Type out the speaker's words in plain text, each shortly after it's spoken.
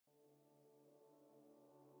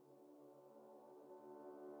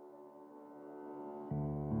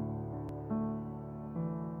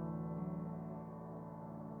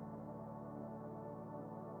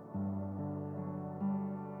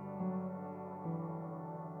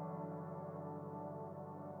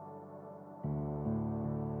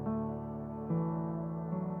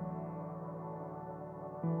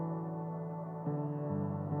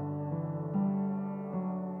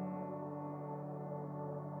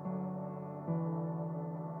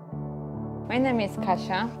My name is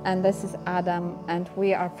Kasia and this is Adam, and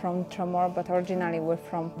we are from Tremor, but originally we're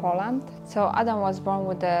from Poland. So Adam was born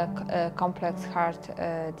with a complex heart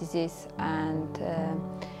disease, and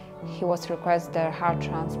he was requested a heart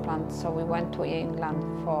transplant. So we went to England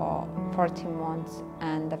for 14 months,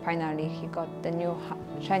 and finally he got the new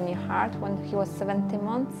shiny heart when he was 17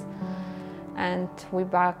 months. And we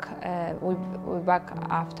back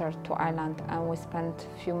after to Ireland, and we spent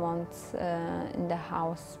a few months in the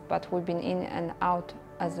house. But we've been in and out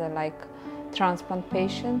as a transplant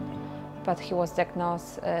patient. But he was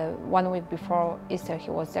diagnosed 1 week before Easter.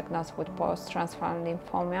 He was diagnosed with post-transplant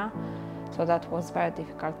lymphoma, so that was a very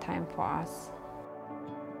difficult time for us.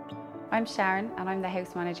 I'm Sharon, and I'm the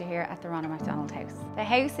house manager here at the Ronald McDonald House. The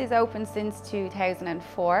house is open since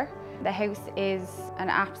 2004. The house is an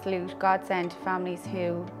absolute godsend to families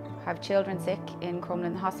who have children sick in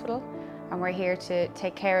Crumlin Hospital, and we're here to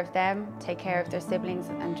take care of them, take care of their siblings,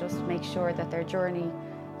 and just make sure that their journey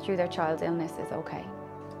through their child's illness is okay.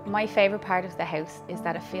 My favourite part of the house is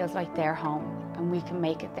that it feels like their home, and we can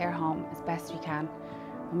make it their home as best we can.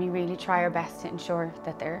 And we really try our best to ensure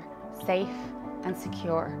that they're safe and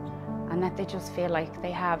secure, and that they just feel like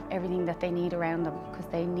they have everything that they need around them, because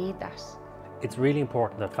they need that. It's really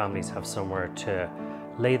important that families have somewhere to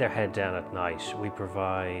lay their head down at night. We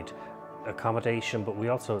provide accommodation, but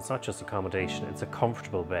it's not just accommodation, it's a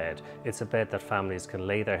comfortable bed. It's a bed that families can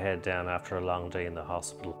lay their head down after a long day in the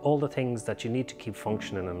hospital. All the things that you need to keep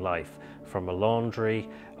functioning in life, from a laundry.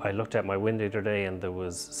 I looked out my window today and there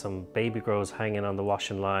was some baby grows hanging on the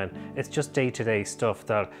washing line. It's just day-to-day stuff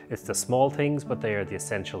that it's the small things, but they are the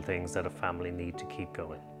essential things that a family need to keep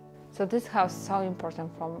going. So this house is so important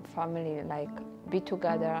for family, be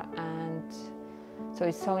together, and so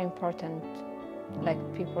it's so important,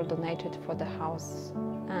 people donated for the house,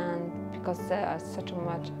 and because there are such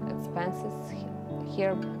much expenses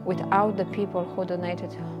here, without the people who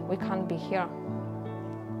donated, we can't be here.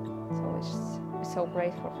 So we're so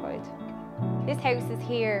grateful for it. This house is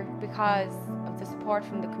here because of the support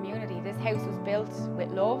from the community. This house was built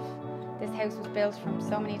with love. This house was built from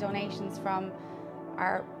so many donations from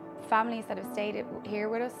our families that have stayed here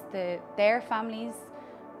with us, their families,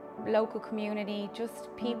 local community,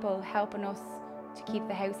 just people helping us to keep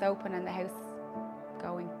the house open and the house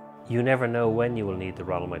going. You never know when you will need the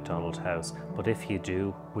Ronald McDonald House, but if you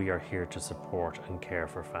do, we are here to support and care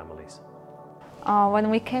for families. When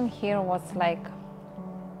we came here, it was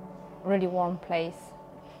really warm place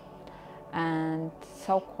and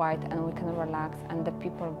so quiet, and we can relax, and the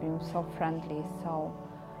people have been so friendly, so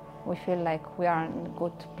we feel like we are in a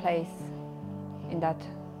good place in that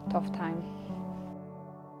tough time.